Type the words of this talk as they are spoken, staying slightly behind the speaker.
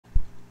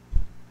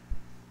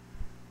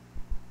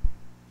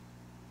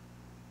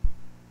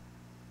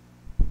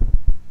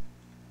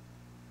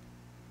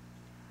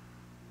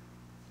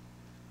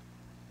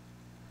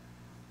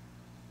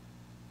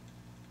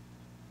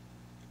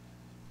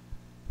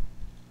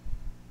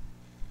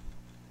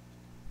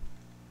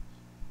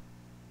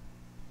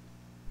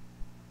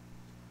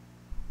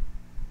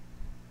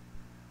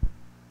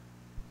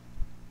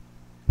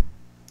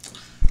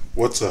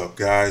What's up,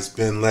 guys?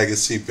 Ben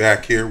Legacy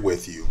back here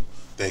with you.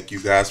 Thank you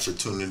guys for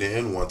tuning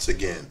in once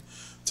again.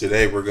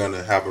 Today we're going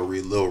to have a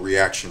little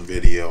reaction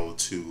video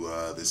to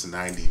this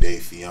 90-day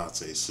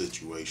fiance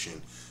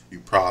situation. You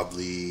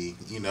probably,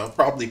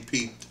 probably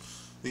peeped,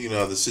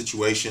 the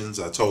situations.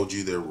 I told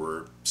you there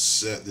were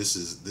set. This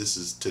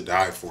is to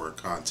die for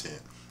content.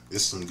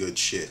 This is some good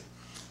shit.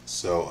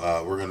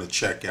 So we're going to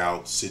check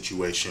out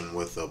situation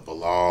with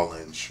Bilal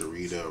and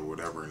Shaheeda or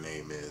whatever her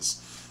name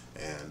is.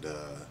 And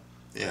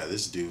yeah,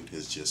 this dude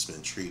has just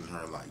been treating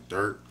her like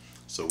dirt.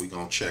 So we're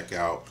going to check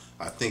out.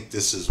 I think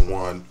this is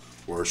one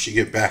where she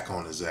get back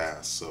on his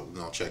ass. So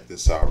we're going to check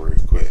this out real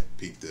quick.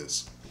 Peep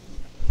this.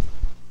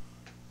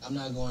 I'm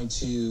not going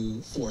to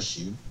force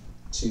you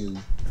to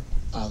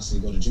obviously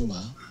go to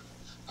Juma.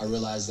 I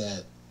realize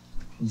that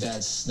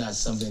that's not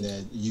something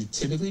that you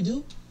typically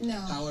do. No.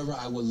 However,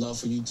 I would love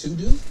for you to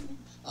do.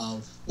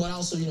 But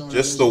also,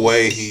 just the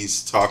way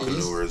he's talking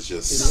to her is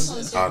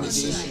just out of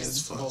decision.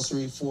 It's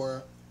compulsory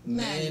for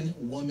men,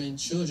 women,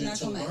 children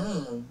to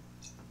learn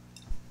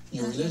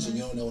your religion.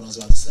 You don't know what I was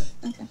about to say.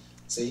 Okay.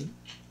 See?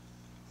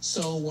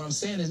 So what I'm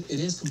saying is it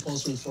is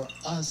compulsory for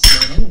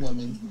us, men and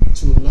women,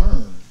 to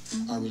learn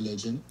our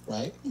religion,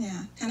 right?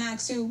 Yeah. Can I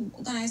ask you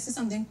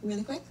something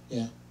really quick?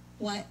 Yeah.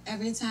 Why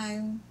every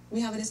time we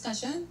have a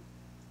discussion,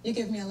 you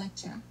give me a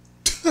lecture?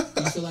 You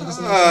feel like it's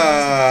a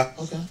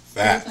lecture? Okay.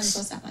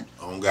 Facts.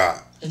 On God.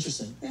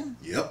 Interesting. Yeah.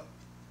 Yep.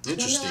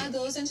 Interesting. When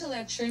Noah goes into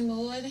lecturing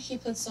mode, he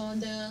puts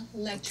on the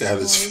lecture That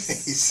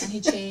voice is and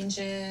he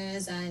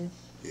changes and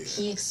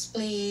he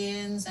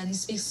explains and he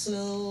speaks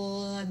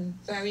slow and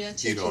very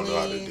articulate. He don't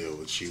know how to deal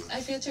with you. I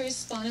feel to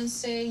respond and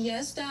say,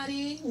 yes,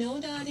 daddy, no,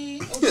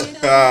 daddy, okay,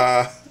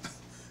 daddy.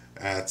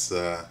 That's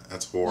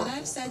horrible. What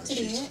I've said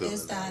today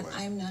is that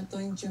I'm not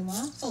doing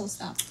Juma, full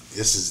stop.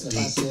 This is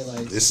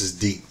deep. This is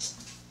deep.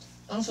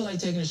 I don't feel like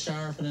taking a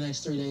shower for the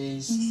next 3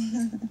 days.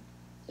 You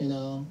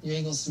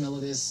ain't gonna smell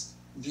of this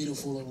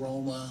beautiful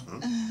aroma.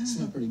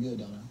 Smell pretty good,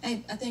 don't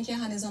I? I think your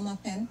hand is on my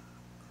pen.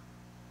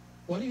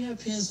 Why do you have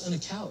pins on the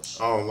couch?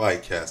 I don't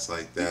like cats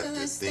like that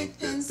Because that I think stick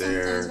pins that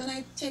they're sometimes when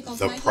I take off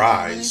the my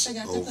prize hat and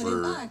I forget to put it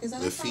over back. Is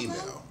that the a problem?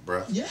 female,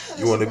 bruh. Yeah,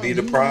 You want to be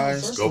the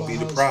prize? First Go of all, be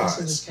the how prize.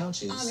 expensive this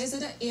couch is. Is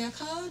it an air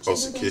couch? Supposed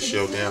Is to it kiss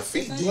going your be damn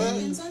fixed feet. if I put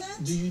pins on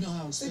it? Do you know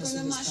how expensive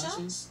gonna this mash couch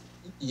up? is?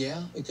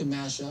 Yeah, it could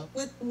mash up.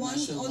 With one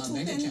Mash up or my two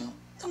bank pins? account.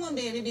 Come on,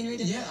 baby, being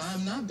ridiculous. Yeah,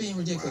 I'm not being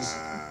ridiculous.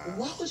 Wow.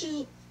 Why would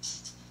you?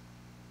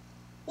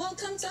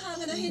 Welcome to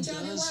having a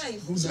hijabi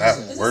wife. Who Is does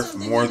that that? worth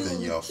something more you do?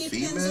 than your Keep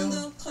pins on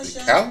female? the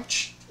cushion. The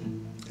couch?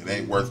 It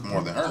ain't worth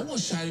more than I her. want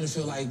Shaheeda to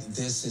feel like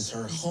this is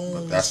her home.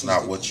 But that's she's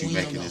not the what you queen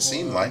of making the it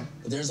seem home. like.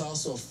 But there's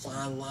also a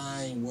fine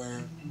line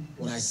where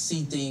when I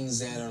see things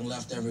that are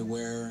left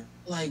everywhere,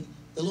 like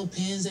the little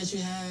pins that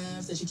you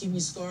have that you keep in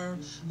your scarf,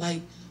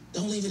 like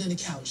don't leave it in the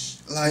couch.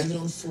 Like, leave it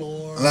on the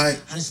floor. like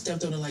I just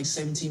stepped on it like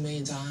 17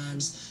 million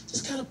times.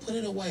 Just kind of put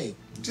it away.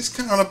 just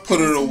kind of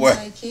put it away.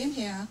 I came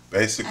here.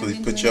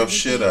 Basically, put your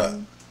shit up.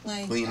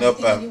 Like, Clean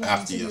up everything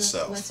after you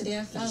yourself. But today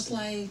I felt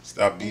like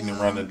Stop beating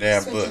around the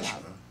damn switch it bush.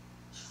 up.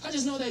 I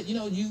just know that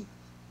you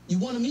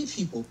want to meet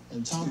people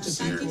and talk to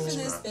Thank people you for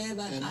this, babe,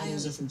 but and all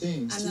those different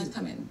things. I'm not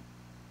coming.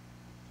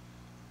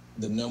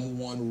 The number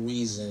one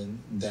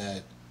reason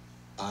that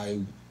I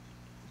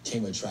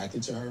became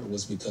attracted to her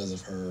was because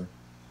of her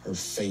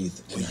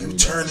faith. Well, you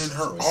turning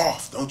her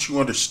off. Don't you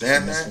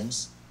understand that?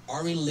 Muslims.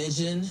 Our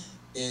religion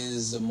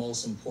is the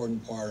most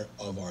important part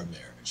of our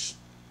marriage,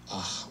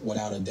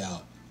 without a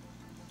doubt.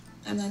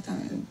 I'm not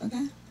coming,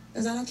 okay?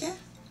 Is that okay?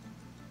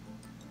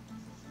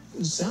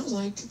 It sounds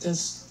like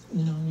that's,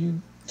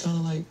 you kind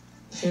of like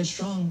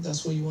headstrong.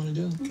 That's what you want to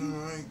do. Kind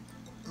of like,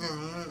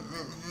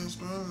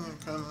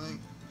 kind of like,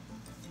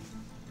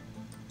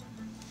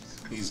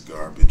 he's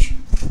garbage.